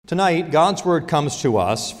Tonight, God's Word comes to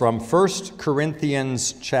us from 1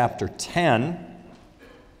 Corinthians chapter 10.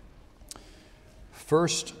 1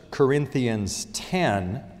 Corinthians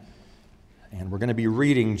 10, and we're going to be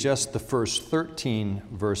reading just the first 13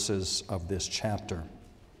 verses of this chapter.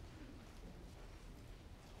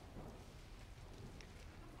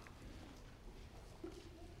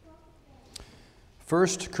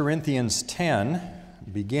 First Corinthians 10,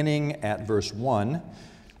 beginning at verse 1.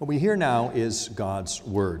 What we hear now is God's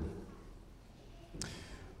Word.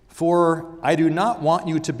 For I do not want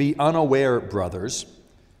you to be unaware, brothers,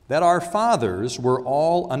 that our fathers were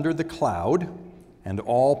all under the cloud, and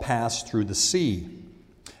all passed through the sea,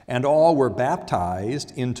 and all were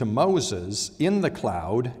baptized into Moses in the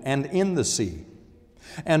cloud and in the sea,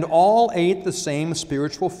 and all ate the same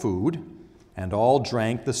spiritual food, and all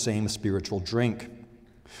drank the same spiritual drink.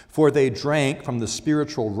 For they drank from the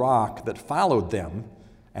spiritual rock that followed them,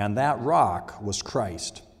 and that rock was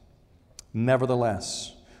Christ.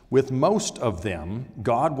 Nevertheless, with most of them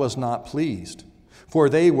God was not pleased, for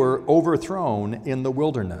they were overthrown in the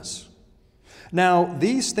wilderness. Now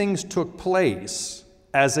these things took place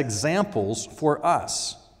as examples for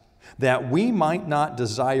us, that we might not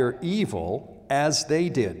desire evil as they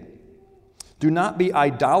did. Do not be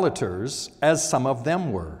idolaters, as some of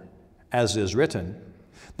them were, as is written,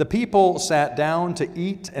 the people sat down to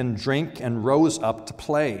eat and drink and rose up to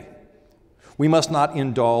play. We must not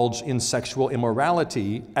indulge in sexual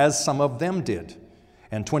immorality, as some of them did,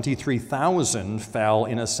 and 23,000 fell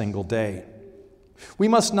in a single day. We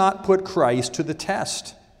must not put Christ to the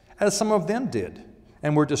test, as some of them did,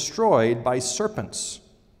 and were destroyed by serpents,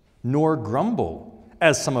 nor grumble,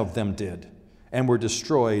 as some of them did, and were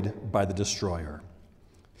destroyed by the destroyer.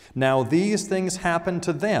 Now these things happened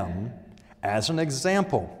to them as an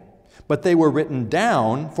example, but they were written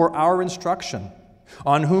down for our instruction,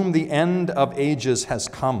 on whom the end of ages has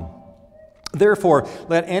come. Therefore,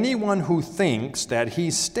 let anyone who thinks that he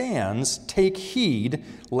stands take heed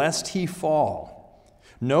lest he fall.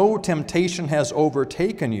 No temptation has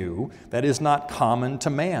overtaken you that is not common to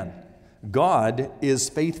man. God is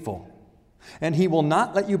faithful, and he will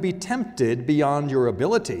not let you be tempted beyond your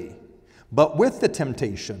ability, but with the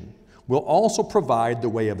temptation will also provide the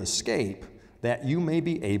way of escape, that you may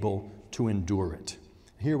be able to endure it.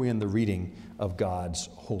 Here we end the reading of God's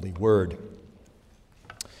holy word.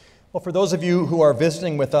 Well, for those of you who are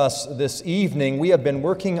visiting with us this evening, we have been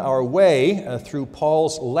working our way through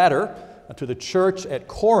Paul's letter to the church at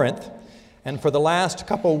Corinth, and for the last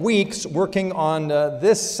couple weeks working on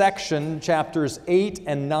this section, chapters 8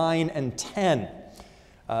 and 9 and 10.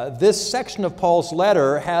 This section of Paul's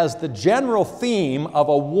letter has the general theme of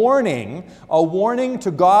a warning to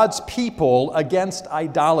God's people against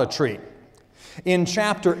idolatry. In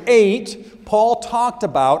chapter 8, Paul talked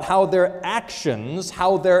about how their actions,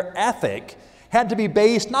 how their ethic had to be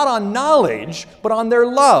based not on knowledge, but on their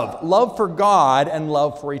love for God and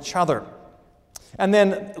love for each other. And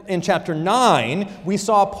then in chapter 9, we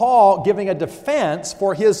saw Paul giving a defense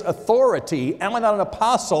for his authority. Am I not an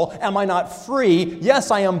apostle? Am I not free?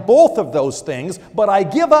 Yes, I am both of those things, but I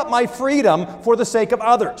give up my freedom for the sake of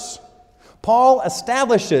others. Paul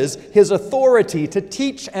establishes his authority to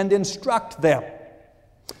teach and instruct them.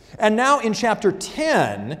 And now in chapter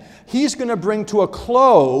 10, he's going to bring to a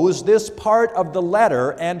close this part of the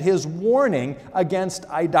letter and his warning against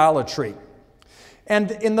idolatry.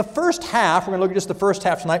 And in the first half, we're going to look at just the first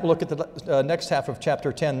half tonight. We'll look at the next half of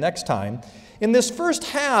chapter 10 next time. In this first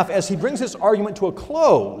half, as he brings his argument to a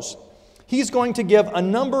close, he's going to give a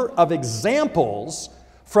number of examples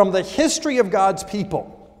from the history of God's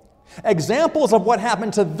people. Examples of what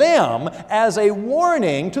happened to them as a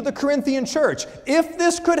warning to the Corinthian church. If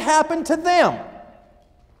this could happen to them,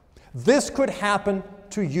 this could happen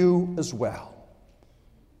to you as well.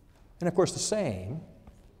 And of course, the same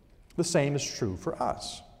is true for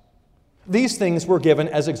us. These things were given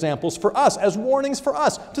as examples for us, as warnings for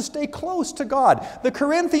us to stay close to God. The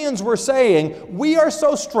Corinthians were saying, we are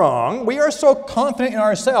so strong, we are so confident in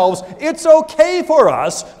ourselves, it's okay for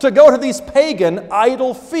us to go to these pagan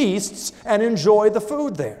idol feasts and enjoy the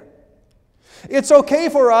food there. It's okay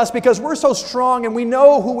for us because we're so strong and we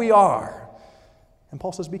know who we are. And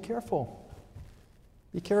Paul says, be careful.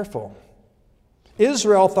 Be careful.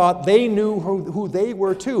 Israel thought they knew who they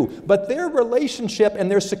were too, but their relationship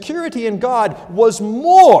and their security in God was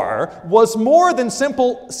more than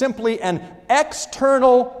simply an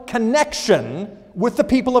external connection with the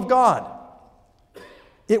people of God.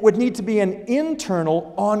 It would need to be an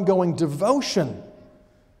internal, ongoing devotion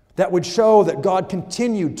that would show that God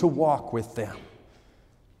continued to walk with them.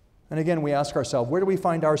 And again, we ask ourselves, where do we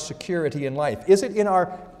find our security in life? Is it in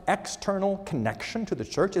our external connection to the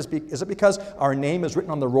church? Is it because our name is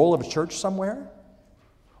written on the roll of a church somewhere?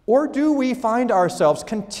 Or do we find ourselves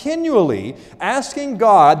continually asking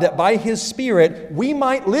God that by His Spirit we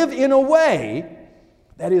might live in a way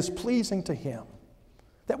that is pleasing to Him?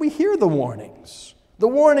 That we hear the warnings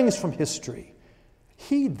from history,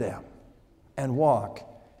 heed them, and walk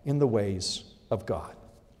in the ways of God.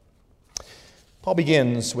 Paul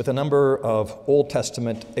begins with a number of Old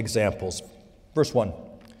Testament examples. Verse 1,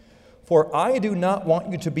 "For I do not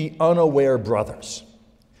want you to be unaware, brothers,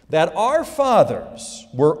 that our fathers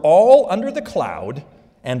were all under the cloud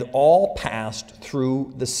and all passed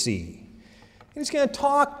through the sea." He's going to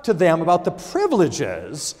talk to them about the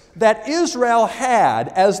privileges that Israel had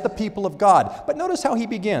as the people of God. But notice how he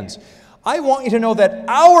begins. I want you to know that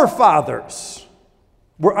our fathers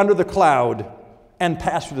were under the cloud and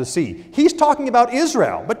passed through the sea. He's talking about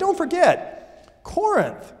Israel. But don't forget,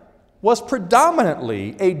 Corinth was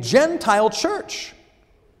predominantly a Gentile church.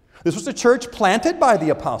 This was a church planted by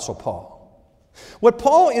the Apostle Paul. What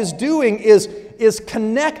Paul is doing is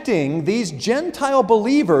connecting these Gentile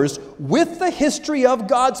believers with the history of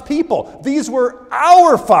God's people. These were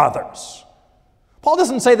our fathers. Paul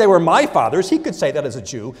doesn't say they were my fathers. He could say that as a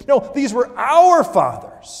Jew. No, these were our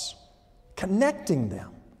fathers, connecting them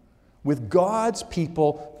with God's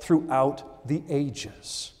people throughout the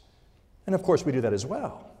ages. And of course, we do that as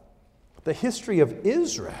well. The history of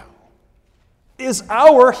Israel is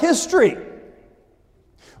our history.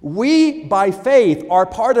 We, by faith, are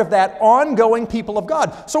part of that ongoing people of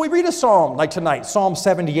God. So we read a psalm like tonight, Psalm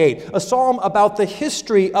 78, a psalm about the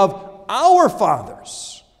history of our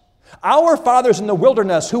fathers in the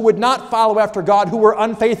wilderness who would not follow after God, who were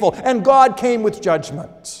unfaithful, and God came with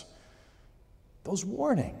judgment. Those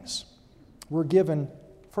warnings were given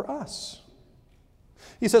for us.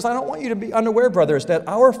 He says, I don't want you to be unaware, brothers, that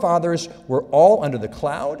our fathers were all under the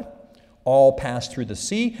cloud, all passed through the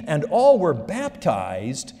sea, and all were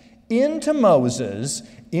baptized into Moses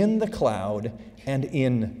in the cloud and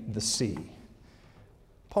in the sea.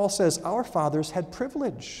 Paul says our fathers had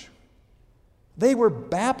privilege. They were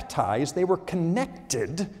baptized, they were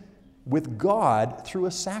connected with God through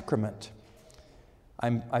a sacrament.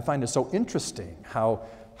 I find it so interesting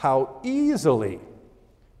how easily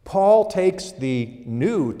Paul takes the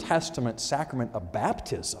New Testament sacrament of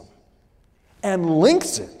baptism and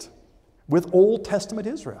links it with Old Testament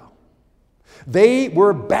Israel. They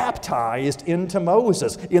were baptized into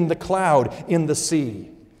Moses in the cloud, in the sea.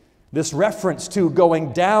 This reference to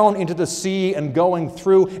going down into the sea and going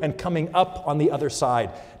through and coming up on the other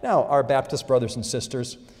side. Now, our Baptist brothers and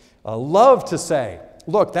sisters love to say,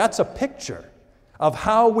 look, that's a picture of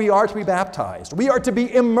how we are to be baptized. We are to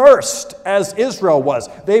be immersed as Israel was.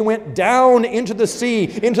 They went down into the sea,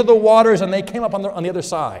 into the waters, and they came up on the other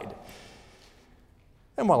side.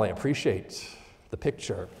 And while I appreciate the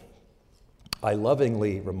picture, I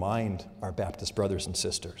lovingly remind our Baptist brothers and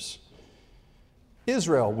sisters,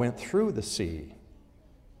 Israel went through the sea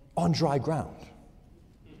on dry ground.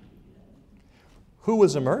 Who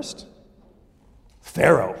was immersed?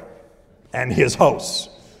 Pharaoh and his hosts.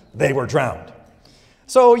 They were drowned.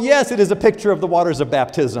 So yes, it is a picture of the waters of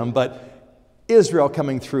baptism, but Israel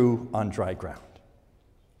coming through on dry ground.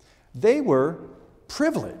 They were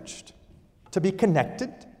privileged to be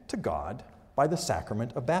connected to God by the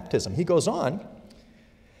sacrament of baptism. He goes on,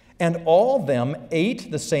 and all of them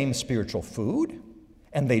ate the same spiritual food,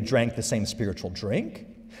 and they drank the same spiritual drink.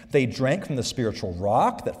 They drank from the spiritual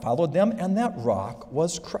rock that followed them, and that rock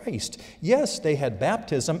was Christ. Yes, they had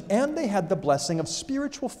baptism, and they had the blessing of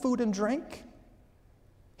spiritual food and drink.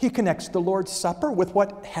 He connects the Lord's Supper with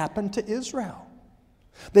what happened to Israel.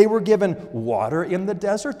 They were given water in the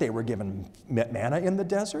desert. They were given manna in the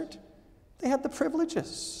desert. They had the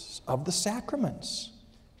privileges of the sacraments.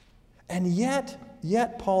 And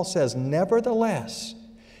yet Paul says, nevertheless,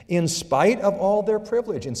 in spite of all their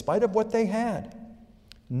privilege, in spite of what they had,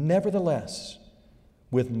 nevertheless,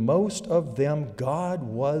 with most of them, God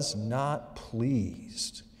was not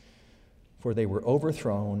pleased, for they were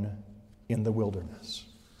overthrown in the wilderness.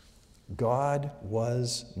 God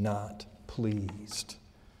was not pleased.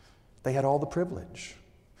 They had all the privilege,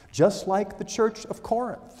 just like the church of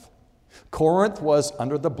Corinth. Corinth was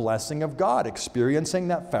under the blessing of God, experiencing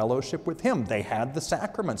that fellowship with Him. They had the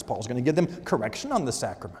sacraments. Paul's going to give them correction on the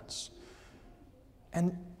sacraments.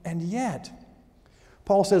 And yet,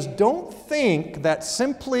 Paul says, don't think that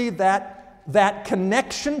simply that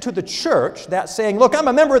connection to the church, that saying, look, I'm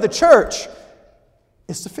a member of the church,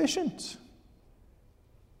 is sufficient.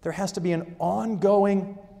 There has to be an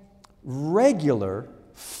ongoing, regular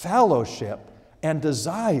fellowship and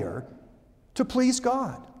desire to please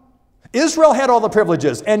God. Israel had all the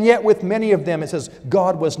privileges, and yet with many of them it says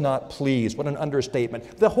God was not pleased. What an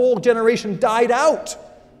understatement. The whole generation died out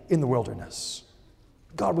in the wilderness.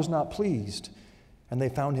 God was not pleased, and they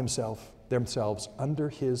found themselves under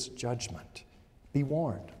his judgment. Be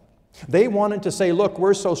warned. They wanted to say, look,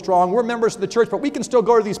 we're so strong, we're members of the church, but we can still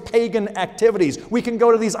go to these pagan activities. We can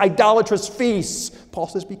go to these idolatrous feasts. Paul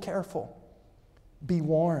says, be careful. Be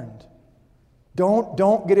warned.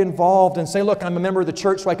 Don't get involved and say, look, I'm a member of the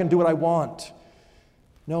church so I can do what I want.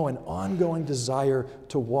 No, an ongoing desire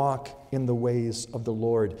to walk in the ways of the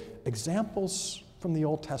Lord. Examples from the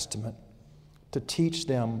Old Testament to teach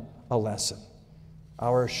them a lesson.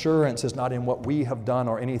 Our assurance is not in what we have done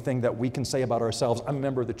or anything that we can say about ourselves. I'm a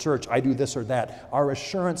member of the church. I do this or that. Our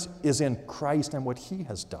assurance is in Christ and what he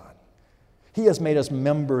has done. He has made us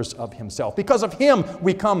members of himself. Because of him,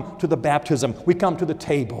 we come to the baptism. We come to the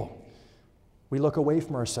table. We look away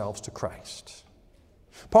from ourselves to Christ.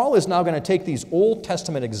 Paul is now going to take these Old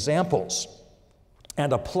Testament examples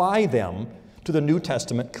and apply them to the New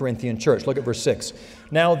Testament Corinthian church. Look at verse 6.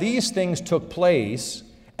 Now these things took place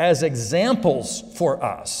as examples for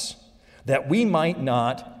us, that we might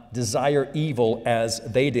not desire evil as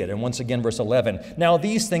they did. And once again, verse 11. Now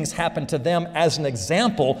these things happened to them as an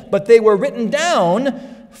example, but they were written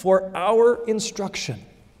down for our instruction.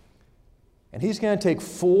 And he's going to take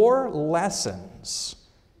 4 lessons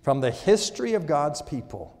from the history of God's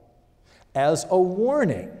people as a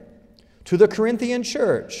warning to the Corinthian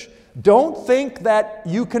church. Don't think that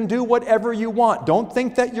you can do whatever you want. Don't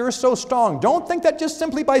think that you're so strong. Don't think that just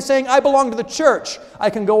simply by saying, I belong to the church, I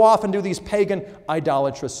can go off and do these pagan,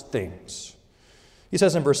 idolatrous things. He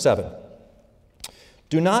says in verse 7,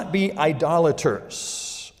 do not be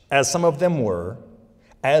idolaters, as some of them were,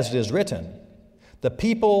 as it is written, the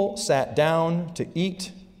people sat down to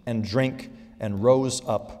eat and drink and rose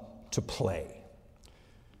up to play.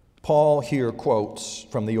 Paul here quotes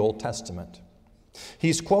from the Old Testament.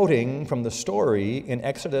 He's quoting from the story in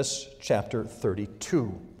Exodus chapter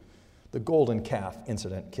 32, the golden calf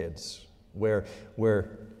incident, kids, where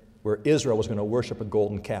Israel was going to worship a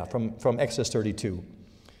golden calf, from Exodus 32.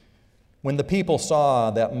 When the people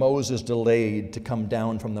saw that Moses delayed to come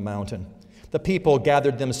down from the mountain, the people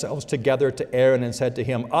gathered themselves together to Aaron and said to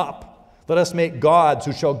him, up, let us make gods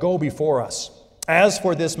who shall go before us. As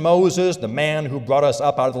for this Moses, the man who brought us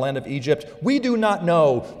up out of the land of Egypt, we do not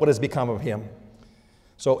know what has become of him.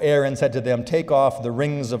 So Aaron said to them, take off the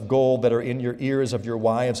rings of gold that are in your ears of your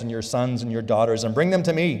wives and your sons and your daughters, and bring them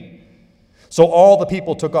to me. So all the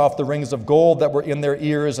people took off the rings of gold that were in their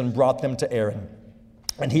ears and brought them to Aaron.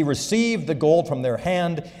 And he received the gold from their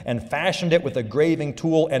hand and fashioned it with a graving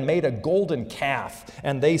tool and made a golden calf.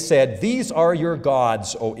 And they said, these are your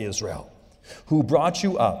gods, O Israel, who brought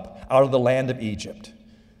you up out of the land of Egypt.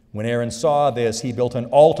 When Aaron saw this, he built an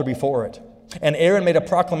altar before it. And Aaron made a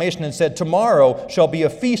proclamation and said, tomorrow shall be a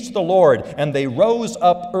feast to the Lord. And they rose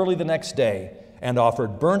up early the next day and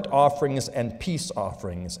offered burnt offerings and peace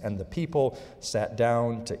offerings. And the people sat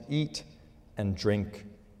down to eat and drink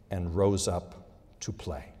and rose up to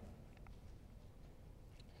play.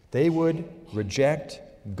 They would reject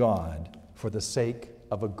God for the sake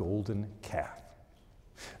of a golden calf.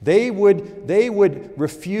 They would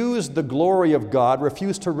refuse the glory of God,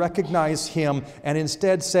 refuse to recognize him, and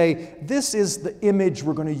instead say, this is the image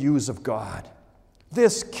we're going to use of God.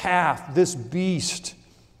 This calf, this beast,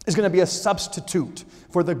 is going to be a substitute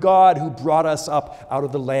for the God who brought us up out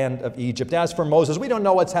of the land of Egypt. As for Moses, we don't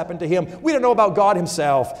know what's happened to him. We don't know about God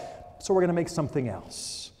himself. So we're going to make something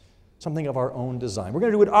else, something of our own design. We're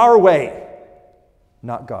going to do it our way,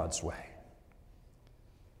 not God's way.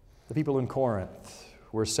 The people in Corinth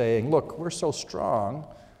were saying, look, we're so strong,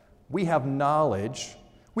 we have knowledge,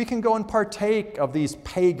 we can go and partake of these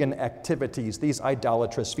pagan activities, these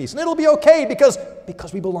idolatrous feasts, and it'll be okay because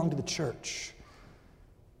we belong to the church.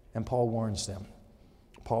 And Paul warns them.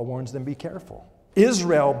 Paul warns them, be careful.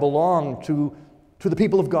 Israel belonged to the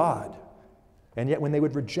people of God. And yet when they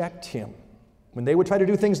would reject him, when they would try to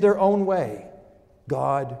do things their own way,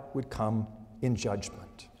 God would come in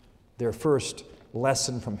judgment. Their first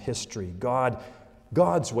lesson from history.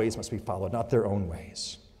 God's ways must be followed, not their own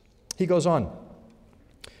ways. He goes on.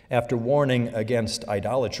 After warning against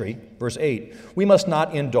idolatry, verse 8, we must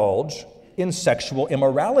not indulge in sexual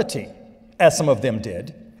immorality, as some of them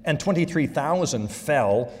did, and 23,000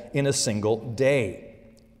 fell in a single day.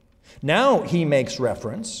 Now he makes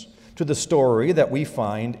reference to the story that we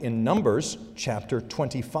find in Numbers chapter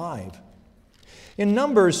 25. In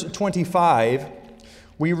Numbers 25,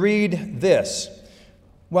 we read this.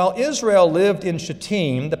 While Israel lived in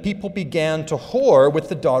Shittim, the people began to whore with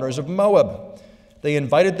the daughters of Moab. They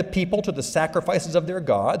invited the people to the sacrifices of their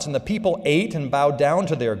gods, and the people ate and bowed down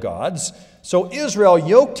to their gods. So Israel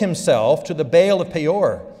yoked himself to the Baal of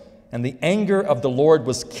Peor, and the anger of the Lord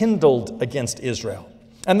was kindled against Israel.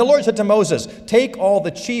 And the Lord said to Moses, "Take all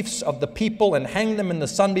the chiefs of the people and hang them in the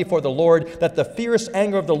sun before the Lord, that the fierce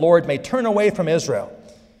anger of the Lord may turn away from Israel."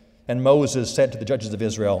 And Moses said to the judges of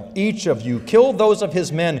Israel, "Each of you kill those of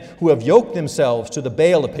his men who have yoked themselves to the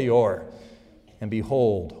Baal of Peor." And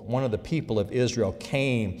behold, one of the people of Israel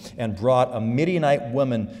came and brought a Midianite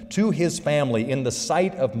woman to his family in the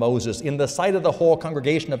sight of Moses, in the sight of the whole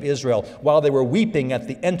congregation of Israel, while they were weeping at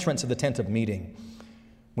the entrance of the tent of meeting.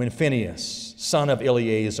 When Phinehas, son of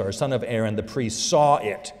Eleazar, son of Aaron, the priest, saw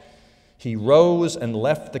it, he rose and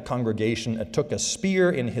left the congregation and took a spear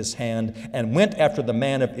in his hand and went after the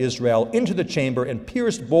man of Israel into the chamber and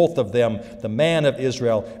pierced both of them, the man of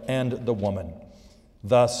Israel and the woman.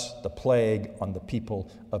 Thus the plague on the people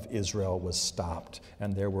of Israel was stopped,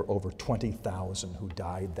 and there were over 20,000 who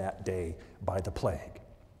died that day by the plague.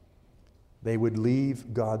 They would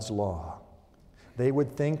leave God's law. They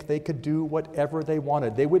would think they could do whatever they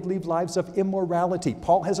wanted. They would live lives of immorality.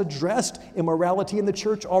 Paul has addressed immorality in the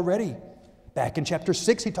church already. Back in chapter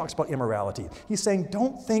 6, he talks about immorality. He's saying,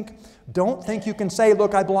 don't think you can say,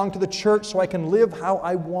 "Look, I belong to the church so I can live how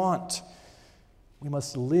I want." We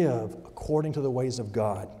must live according to the ways of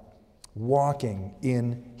God, walking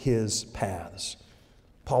in his paths.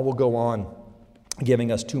 Paul will go on,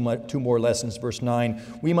 giving us two more lessons. Verse 9,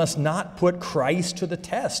 we must not put Christ to the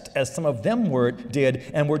test, as some of them did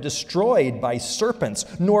and were destroyed by serpents,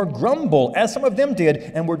 nor grumble, as some of them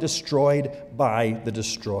did and were destroyed by the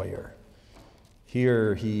destroyer.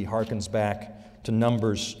 Here he hearkens back to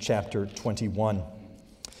Numbers chapter 21.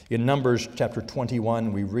 In Numbers chapter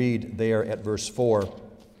 21, we read there at verse 4,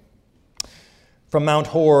 "From Mount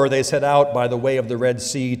Hor they set out by the way of the Red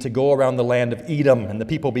Sea to go around the land of Edom, and the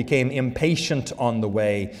people became impatient on the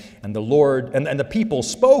way. And the people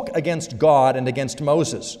spoke against God and against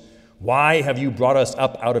Moses. 'Why have you brought us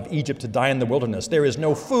up out of Egypt to die in the wilderness? There is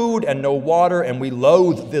no food and no water, and we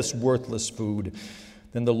loathe this worthless food.'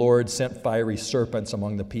 Then the Lord sent fiery serpents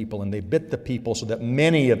among the people, and they bit the people so that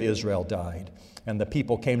many of Israel died. And the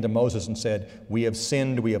people came to Moses and said, 'We have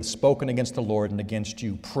sinned, we have spoken against the Lord and against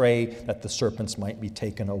you. Pray that the serpents might be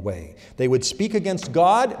taken away.' They would speak against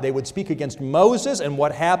God, they would speak against Moses, and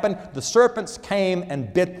what happened? The serpents came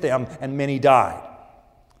and bit them, and many died.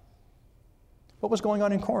 What was going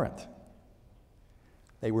on in Corinth?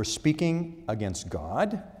 They were speaking against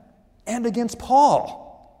God and against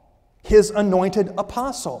Paul, his anointed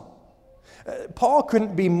apostle. Paul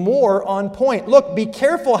couldn't be more on point. Look, be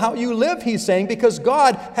careful how you live, he's saying, because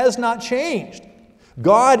God has not changed.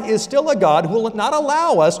 God is still a God who will not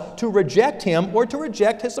allow us to reject him or to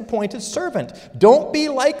reject his appointed servant. Don't be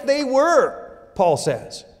like they were, Paul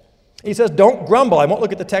says. He says, don't grumble. I won't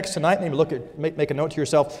look at the text tonight. Maybe make a note to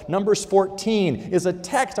yourself. Numbers 14 is a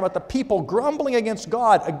text about the people grumbling against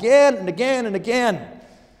God again and again and again.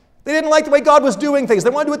 They didn't like the way God was doing things. They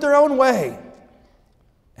wanted to do it their own way.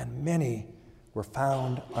 And many were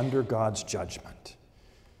found under God's judgment.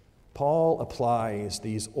 Paul applies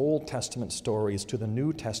these Old Testament stories to the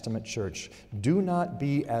New Testament church. Do not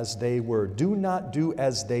be as they were. Do not do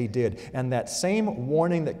as they did. And that same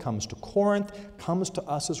warning that comes to Corinth comes to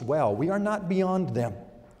us as well. We are not beyond them.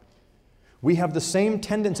 We have the same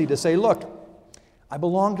tendency to say, look, I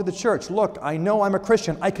belong to the church. Look, I know I'm a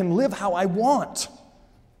Christian. I can live how I want.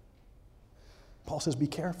 Paul says, be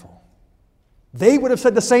careful. They would have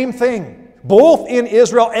said the same thing, both in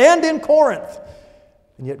Israel and in Corinth.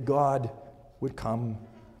 And yet God would come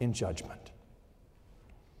in judgment.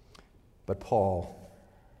 But Paul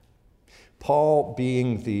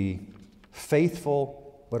being the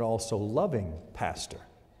faithful but also loving pastor,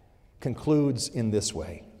 concludes in this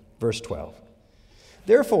way. Verse 12.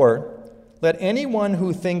 Therefore, let anyone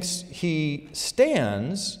who thinks he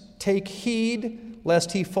stands take heed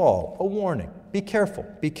lest he fall. A warning. Be careful.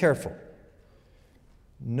 Be careful.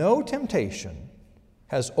 No temptation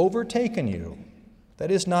has overtaken you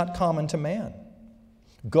that is not common to man.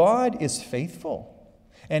 God is faithful,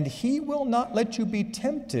 and he will not let you be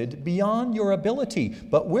tempted beyond your ability.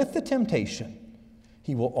 But with the temptation,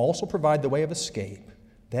 he will also provide the way of escape,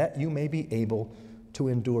 that you may be able to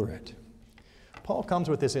endure it. Paul comes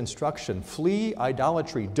with this instruction: flee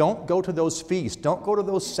idolatry. Don't go to those feasts. Don't go to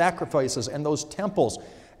those sacrifices and those temples.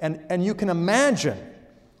 And you can imagine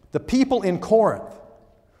the people in Corinth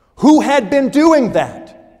who had been doing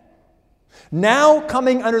that, now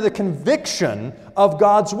coming under the conviction of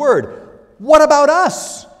God's word. What about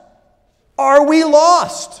us? Are we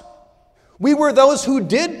lost? We were those who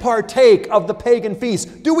did partake of the pagan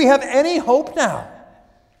feast. Do we have any hope now?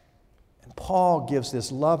 Paul gives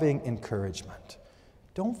this loving encouragement.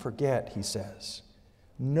 Don't forget, he says,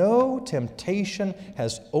 no temptation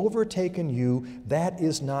has overtaken you that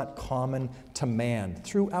is not common to man.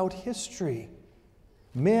 Throughout history,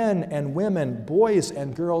 men and women, boys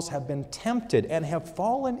and girls have been tempted and have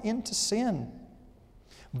fallen into sin.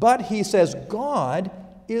 But he says, God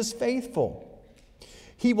is faithful.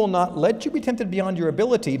 He will not let you be tempted beyond your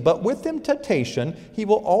ability, but with temptation, he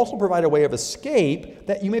will also provide a way of escape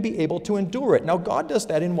that you may be able to endure it. Now, God does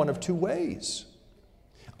that in one of two ways.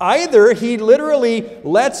 Either he literally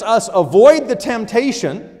lets us avoid the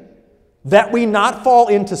temptation that we not fall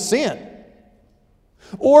into sin,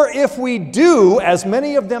 or if we do, as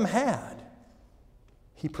many of them had,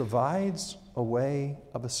 he provides a way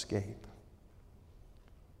of escape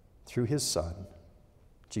through his Son,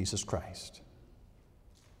 Jesus Christ.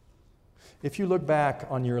 If you look back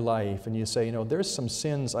on your life and you say, there's some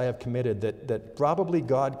sins I have committed that probably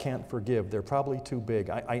God can't forgive. They're probably too big.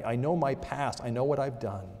 I know my past. I know what I've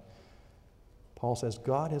done. Paul says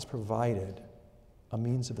God has provided a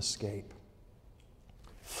means of escape.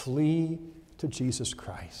 Flee to Jesus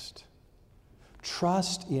Christ.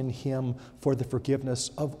 Trust in him for the forgiveness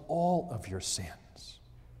of all of your sins.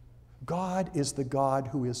 God is the God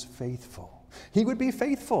who is faithful. He would be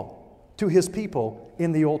faithful to his people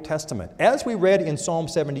in the Old Testament. As we read in Psalm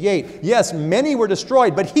 78, yes, many were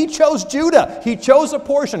destroyed, but he chose Judah. He chose a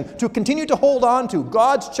portion to continue to hold on to.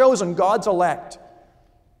 God's chosen, God's elect.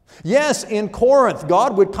 Yes, in Corinth,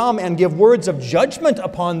 God would come and give words of judgment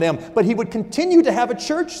upon them, but he would continue to have a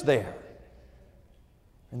church there.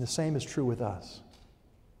 And the same is true with us.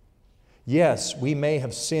 Yes, we may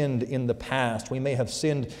have sinned in the past. We may have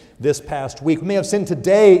sinned this past week. We may have sinned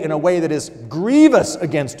today in a way that is grievous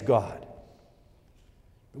against God.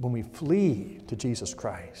 But when we flee to Jesus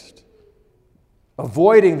Christ,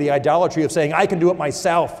 avoiding the idolatry of saying, I can do it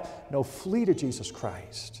myself. No, flee to Jesus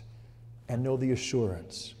Christ and know the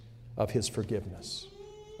assurance of his forgiveness,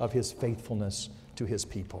 of his faithfulness to his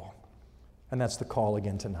people. And that's the call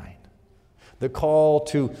again tonight. The call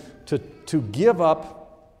to give up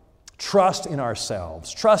trust in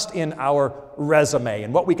ourselves, trust in our resume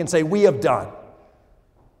and what we can say we have done,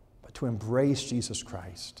 but to embrace Jesus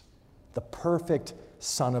Christ, the perfect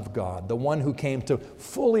Son of God, the one who came to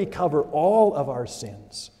fully cover all of our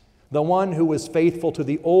sins, the one who was faithful to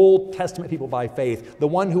the Old Testament people by faith, the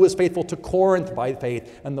one who was faithful to Corinth by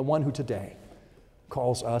faith, and the one who today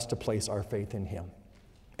calls us to place our faith in him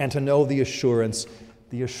and to know the assurance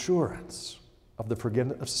of the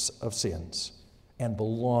forgiveness of sins and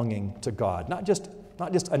belonging to God. Not just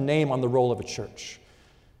a name on the roll of a church,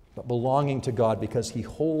 but belonging to God because he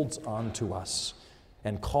holds on to us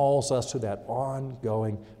and calls us to that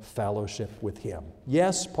ongoing fellowship with him.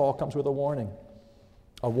 Yes, Paul comes with a warning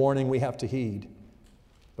we have to heed,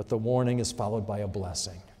 but the warning is followed by a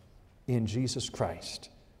blessing. In Jesus Christ,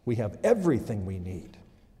 we have everything we need,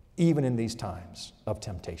 even in these times of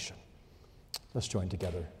temptation. Let's join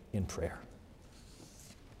together in prayer.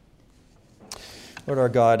 Lord our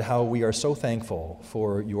God, how we are so thankful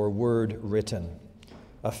for your word written,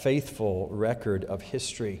 a faithful record of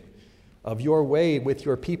history, of your way with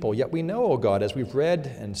your people. Yet we know, O God, as we've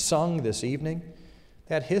read and sung this evening,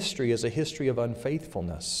 that history is a history of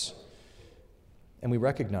unfaithfulness. And we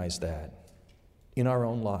recognize that in our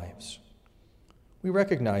own lives. We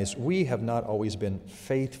recognize we have not always been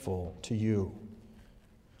faithful to you.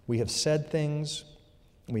 We have said things,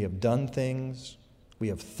 we have done things, we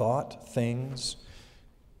have thought things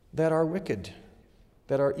that are wicked,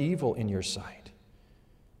 that are evil in your sight.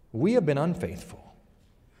 We have been unfaithful.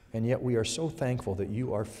 And yet we are so thankful that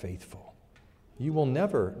you are faithful. You will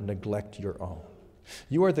never neglect your own.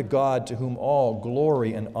 You are the God to whom all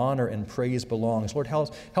glory and honor and praise belongs. Lord,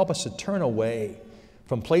 help us to turn away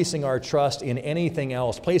from placing our trust in anything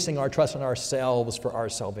else, placing our trust in ourselves for our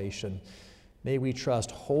salvation. May we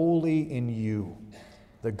trust wholly in you,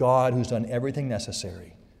 the God who's done everything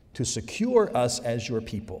necessary to secure us as your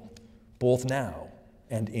people, both now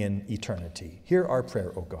and in eternity. Hear our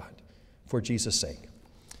prayer, O God, for Jesus' sake.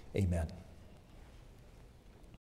 Amen.